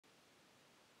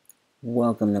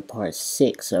Welcome to part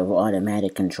 6 of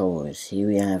automatic controllers. Here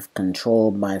we have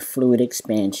control by fluid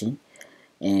expansion,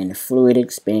 and fluid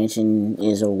expansion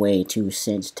is a way to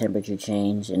sense temperature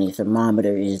change, and a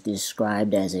thermometer is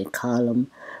described as a column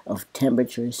of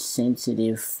temperature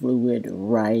sensitive fluid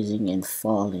rising and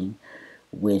falling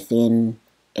within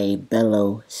a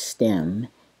bellow stem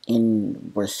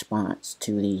in response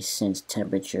to the sensed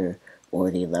temperature or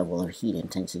the level of heat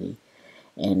intensity.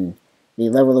 And the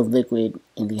level of liquid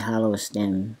in the hollow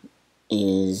stem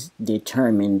is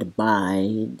determined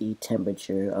by the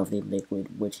temperature of the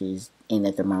liquid, which is in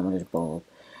the thermometer's bulb.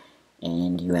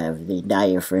 And you have the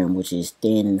diaphragm, which is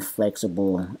thin,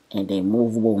 flexible, and a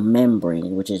movable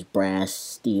membrane, which is brass,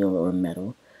 steel, or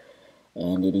metal.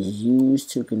 And it is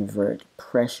used to convert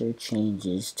pressure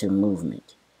changes to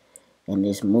movement. And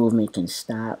this movement can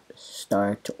stop,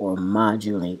 start, or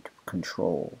modulate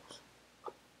controls.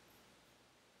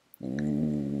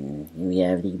 And we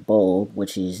have the bulb,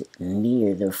 which is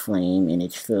near the flame, and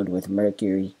it's filled with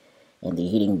mercury, and the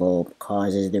heating bulb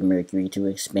causes the mercury to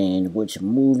expand, which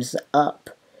moves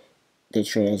up the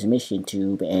transmission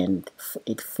tube, and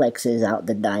it flexes out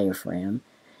the diaphragm,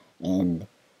 and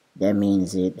that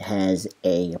means it has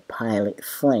a pilot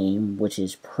flame which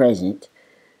is present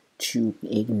to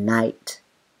ignite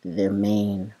the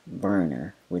main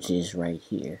burner, which is right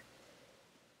here.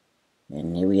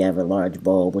 And here we have a large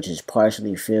bulb which is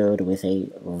partially filled with a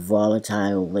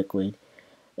volatile liquid,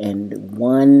 and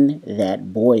one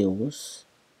that boils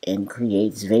and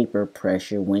creates vapor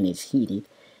pressure when it's heated.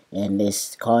 And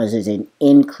this causes an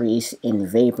increase in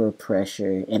vapor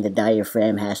pressure, and the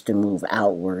diaphragm has to move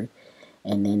outward.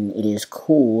 And then it is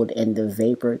cooled, and the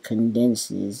vapor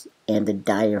condenses, and the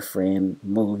diaphragm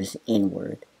moves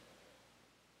inward.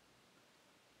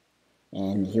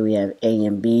 And here we have A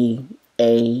and B.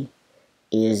 A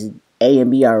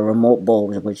and B are remote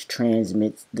bulbs which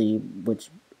transmits A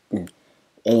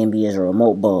and B is a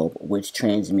remote bulb which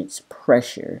transmits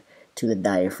pressure to the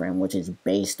diaphragm, which is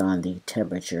based on the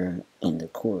temperature in the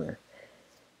cooler.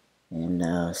 And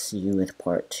I'll see you with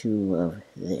part 2 of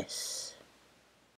this.